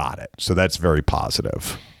and they got it. So that's very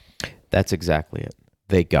positive. That's exactly it.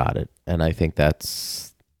 They got it. And I think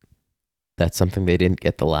that's something they didn't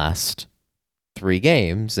get the last 3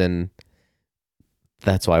 games. And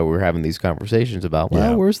that's why we're having these conversations about,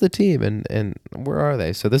 where's the team and where are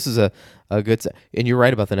they? So this is a good, and you're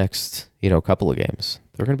right about the next, couple of games.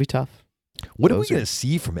 They're going to be tough. What are we going to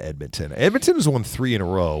see from Edmonton? Edmonton has won 3 in a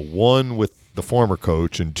row, 1 with the former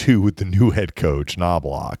coach and 2 with the new head coach,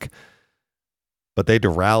 Knobloch. But they had to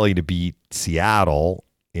rally to beat Seattle,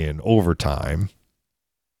 in overtime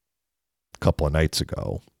a couple of nights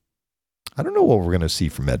ago. I don't know what we're going to see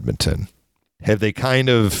from Edmonton. Have they kind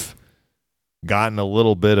of gotten a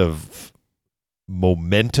little bit of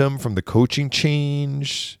momentum from the coaching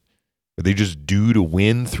change? Are they just due to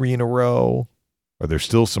win 3 in a row? Are there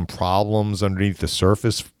still some problems underneath the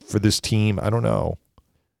surface for this team? I don't know.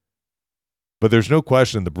 But there's no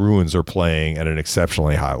question the Bruins are playing at an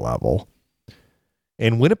exceptionally high level.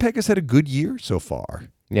 And Winnipeg has had a good year so far.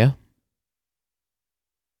 Yeah.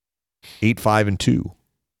 8-5-2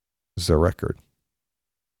 is their record.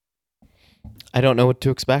 I don't know what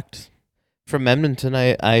to expect. From Edmonton,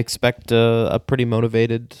 I expect a pretty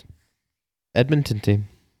motivated Edmonton team.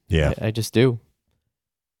 Yeah. I just do.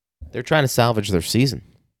 They're trying to salvage their season.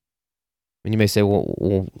 And you may say,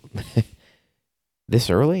 well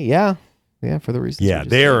this early? Yeah. Yeah, for the reasons. Yeah,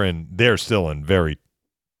 they're still in very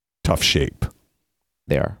tough shape.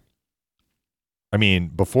 They are. I mean,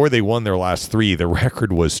 before they won their last 3, the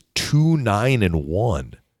record was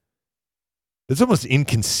 2-9-1. It's almost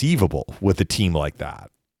inconceivable with a team like that.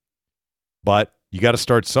 But you got to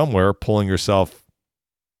start somewhere, pulling yourself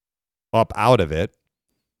up out of it.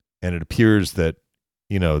 And it appears that,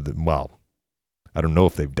 well, I don't know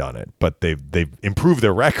if they've done it, but they've improved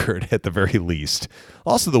their record at the very least.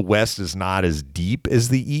 Also, the West is not as deep as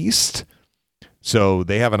the East, so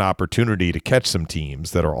they have an opportunity to catch some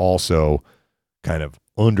teams that are also kind of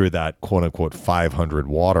under that quote-unquote 500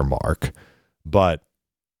 watermark. But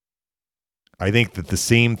I think that the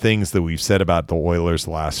same things that we've said about the Oilers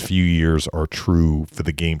the last few years are true for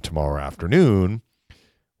the game tomorrow afternoon,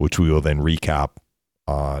 which we will then recap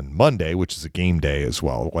on Monday, which is a game day as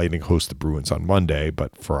well. Lightning host the Bruins on Monday,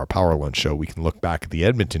 but for our Power Lunch show, we can look back at the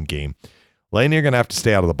Edmonton game. Lightning are going to have to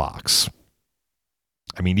stay out of the box.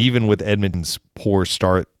 I mean, even with Edmonton's poor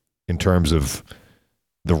start in terms of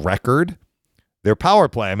the record, their power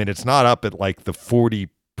play, I mean, it's not up at like the 40%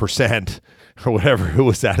 or whatever it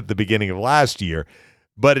was at the beginning of last year,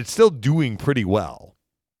 but it's still doing pretty well.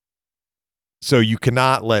 So you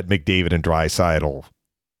cannot let McDavid and Draisaitl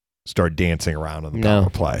start dancing around on the power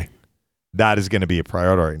play. That is going to be a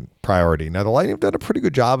priority. Now, the Lightning have done a pretty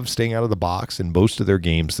good job of staying out of the box in most of their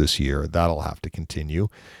games this year. That'll have to continue.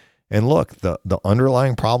 And look, the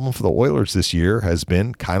underlying problem for the Oilers this year has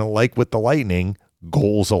been kind of like with the Lightning,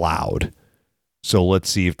 goals allowed. So let's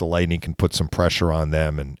see if the Lightning can put some pressure on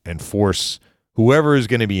them and force whoever is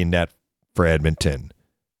going to be in net for Edmonton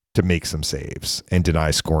to make some saves and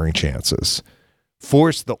deny scoring chances.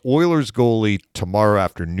 Force the Oilers goalie tomorrow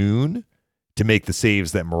afternoon to make the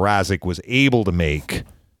saves that Mrazek was able to make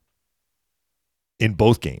in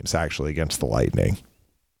both games, actually, against the Lightning.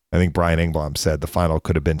 I think Brian Engblom said the final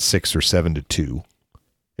could have been 6 or 7-2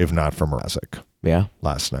 if not for Mrazek. Yeah.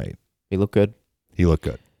 Last night. He looked good. He looked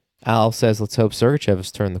good. Al says, let's hope Sergachev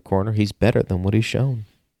has turned the corner. He's better than what he's shown.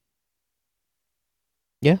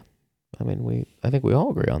 Yeah. I mean, I think we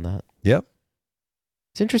all agree on that. Yep.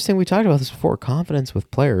 It's interesting. We talked about this before. Confidence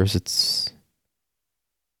with players. It's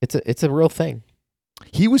a real thing.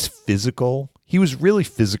 He was physical. He was really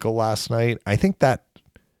physical last night. I don't think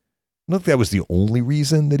that was the only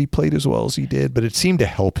reason that he played as well as he did, but it seemed to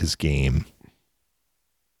help his game.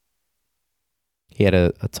 He had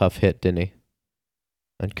a tough hit, didn't he?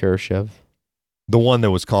 On Kurashev. The one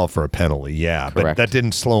that was called for a penalty, yeah. Correct. But that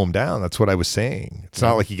didn't slow him down. That's what I was saying. It's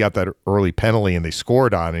not like he got that early penalty and they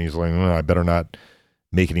scored on it and he's like, I better not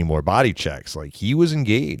make any more body checks. Like, he was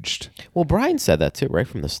engaged. Well, Brian said that too, right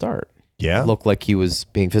from the start. Yeah. It looked like he was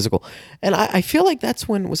being physical. And I feel like that's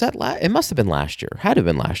when, it must have been last year, had to have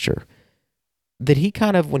been last year, that he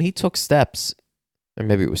kind of, when he took steps, or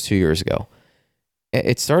maybe it was 2 years ago,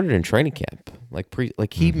 it started in training camp.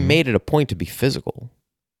 Like he made it a point to be physical.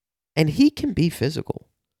 And he can be physical.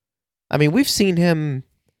 I mean, we've seen him,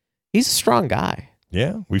 he's a strong guy.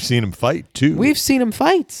 Yeah, we've seen him fight too. We've seen him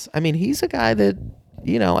fight. I mean, he's a guy that,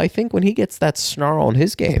 I think when he gets that snarl in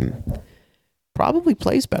his game, probably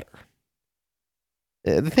plays better.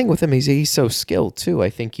 The thing with him is he's so skilled too. I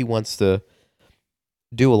think he wants to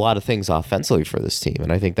do a lot of things offensively for this team.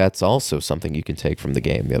 And I think that's also something you can take from the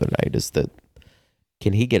game the other night is that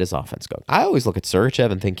can he get his offense going? I always look at Sergachev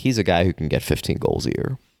and think he's a guy who can get 15 goals a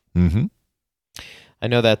year. Mm-hmm. I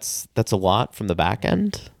know that's a lot from the back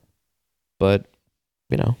end, but,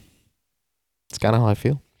 it's kind of how I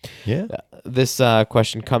feel. Yeah. This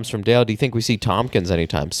question comes from Dale. Do you think we see Tompkins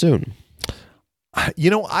anytime soon?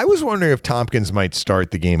 I was wondering if Tompkins might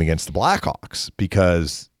start the game against the Blackhawks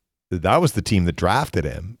because that was the team that drafted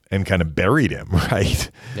him and kind of buried him,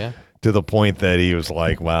 right? Yeah. To the point that he was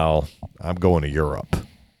like, well, I'm going to Europe.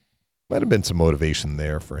 Might have been some motivation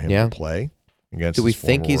there for him to play against his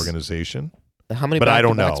former organization. how many but I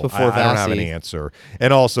don't back-to-backs know. before I don't have an Vasi? answer.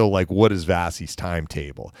 And also, like, what is Vasi's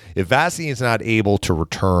timetable? If Vasi is not able to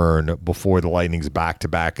return before the Lightning's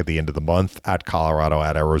back-to-back at the end of the month at Colorado,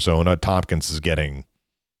 at Arizona, Tompkins is getting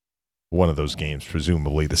one of those games,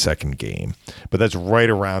 presumably the second game. But that's right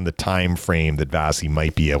around the time frame that Vasi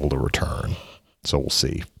might be able to return. So we'll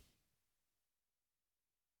see.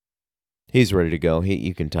 He's ready to go.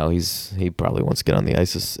 You can tell he probably wants to get on the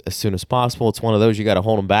ice as soon as possible. It's one of those you got to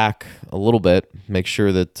hold him back a little bit, make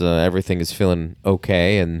sure that everything is feeling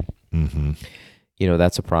okay, and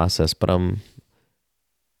that's a process. But do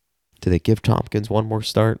they give Tompkins one more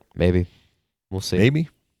start? Maybe. We'll see. Maybe.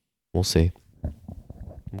 We'll see.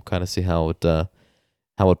 We'll kind of see how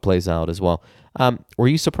it plays out as well. Were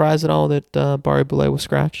you surprised at all that Barry Boulet was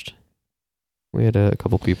scratched? We had a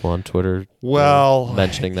couple people on Twitter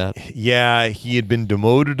mentioning that. Yeah, he had been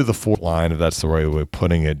demoted to the fourth line, if that's the right way of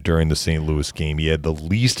putting it, during the St. Louis game. He had the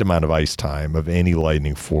least amount of ice time of any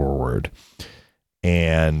Lightning forward.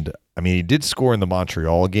 And, I mean, he did score in the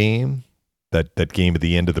Montreal game, that game at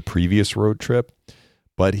the end of the previous road trip.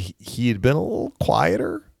 But he had been a little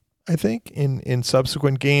quieter, I think, in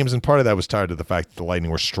subsequent games. And part of that was tied to the fact that the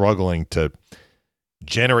Lightning were struggling to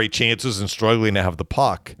generate chances and struggling to have the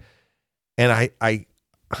puck. And I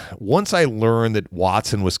once I learned that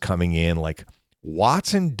Watson was coming in, like,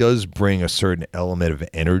 Watson does bring a certain element of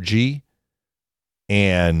energy,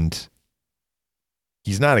 and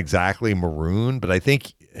he's not exactly maroon, but I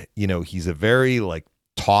think, he's a very, like,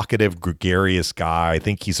 talkative, gregarious guy. I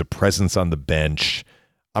think he's a presence on the bench.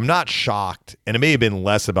 I'm not shocked, and it may have been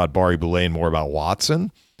less about Barry Boulet and more about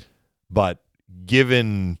Watson, but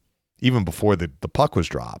given, even before the puck was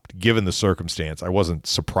dropped, given the circumstance, I wasn't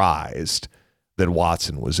surprised that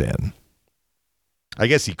Watson was in. I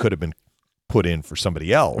guess he could have been put in for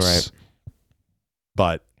somebody else. Right.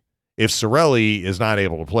 But if Cirelli is not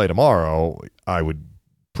able to play tomorrow, I would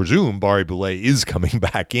presume Barry Boulet is coming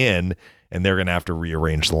back in, and they're going to have to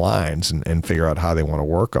rearrange the lines and figure out how they want to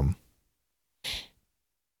work them.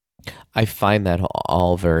 I find that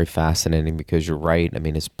all very fascinating because you're right. I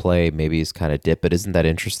mean, his play maybe is kind of dipped, but isn't that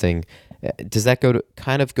interesting? Does that go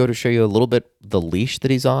to show you a little bit the leash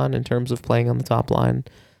that he's on in terms of playing on the top line?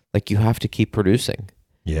 Like, you have to keep producing.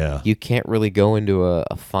 Yeah. You can't really go into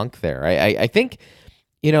a funk there. I think,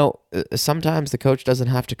 sometimes the coach doesn't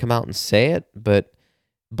have to come out and say it, but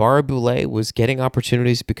Barry Boulet was getting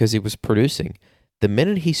opportunities because he was producing. The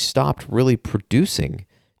minute he stopped really producing,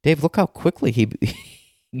 Dave, look how quickly he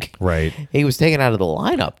was taken out of the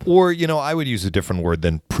lineup. Or, I would use a different word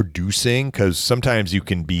than producing, because sometimes you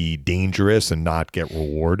can be dangerous and not get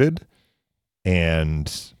rewarded. And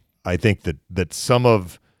I think that some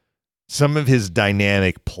of his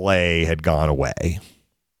dynamic play had gone away,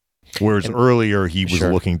 whereas earlier he was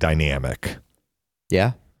looking dynamic.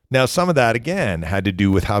 Yeah. Now, some of that, again, had to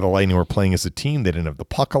do with how the Lightning were playing as a team. They didn't have the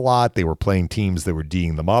puck a lot. They were playing teams that were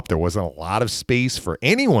D'ing them up. There wasn't a lot of space for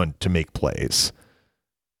anyone to make plays.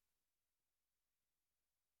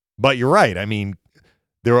 But you're right. I mean,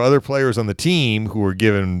 there are other players on the team who were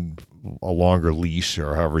given a longer leash,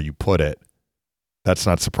 or however you put it. That's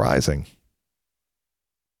not surprising.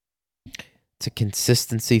 It's a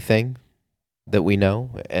consistency thing that we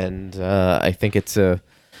know, and I think it's a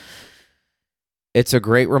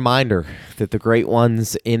great reminder that the great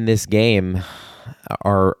ones in this game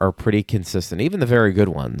are pretty consistent. Even the very good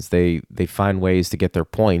ones, they find ways to get their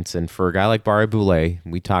points. And for a guy like Barry Boulet,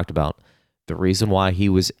 we talked about the reason why he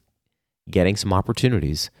was getting some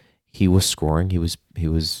opportunities. He was scoring. He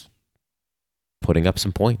was putting up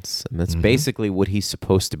some points, and that's basically what he's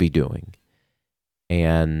supposed to be doing.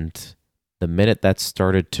 And the minute that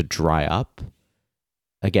started to dry up,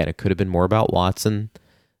 again, it could have been more about Watson,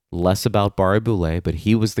 less about Barry Boulet, but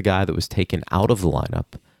he was the guy that was taken out of the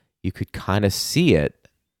lineup. You could kind of see it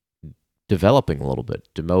developing a little bit,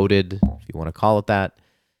 demoted, if you want to call it that.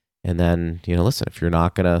 And then, listen, if you're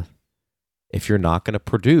not gonna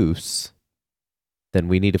produce, then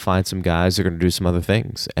we need to find some guys that are going to do some other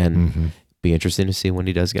things. And be interesting to see when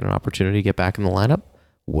he does get an opportunity to get back in the lineup.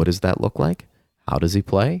 What does that look like? How does he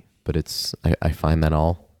play? But I find it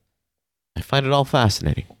all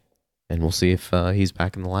fascinating. And we'll see if he's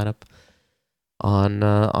back in the lineup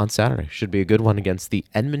on Saturday. Should be a good one against the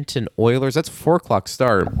Edmonton Oilers. That's a 4:00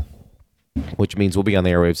 start, which means we'll be on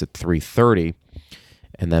the airwaves at 3:30.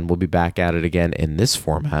 And then we'll be back at it again in this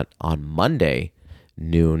format on Monday,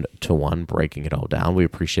 noon to 1, breaking it all down. We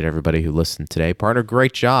appreciate everybody who listened today. Partner,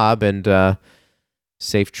 great job, and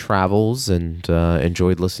safe travels, and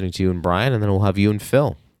enjoyed listening to you and Brian. And then we'll have you and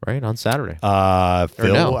Phil, right, on Saturday.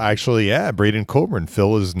 Phil, actually, yeah, Braden Coburn.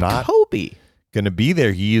 Phil is not going to be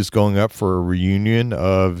there. He is going up for a reunion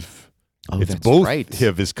of Oh, it's that's both right.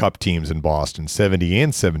 of his Cup teams in Boston, 70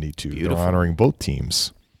 and 72. Beautiful. They're honoring both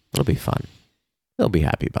teams. It'll be fun. They'll be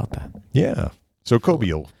happy about that. Yeah. So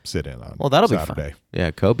Kobe will sit in on. Well, that'll Saturday. be fun.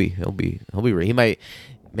 Yeah, Kobe.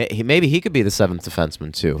 Maybe he could be the seventh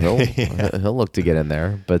defenseman too. He'll look to get in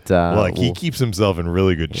there, but he keeps himself in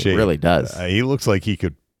really good shape. He really does. He looks like he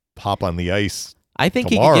could hop on the ice. I think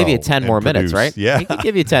he could give you 10 more minutes, right? Yeah, he could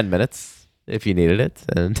give you 10 minutes if you needed it,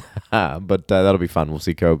 and but that'll be fun. We'll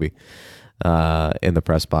see Kobe in the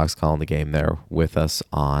press box calling the game there with us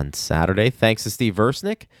on Saturday. Thanks to Steve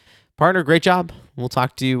Versnick, partner. Great job. We'll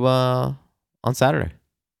talk to you on Saturday.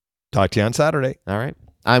 Talk to you on Saturday. All right.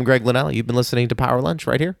 I'm Greg Linnelli. You've been listening to Power Lunch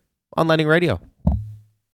right here on Lightning Radio.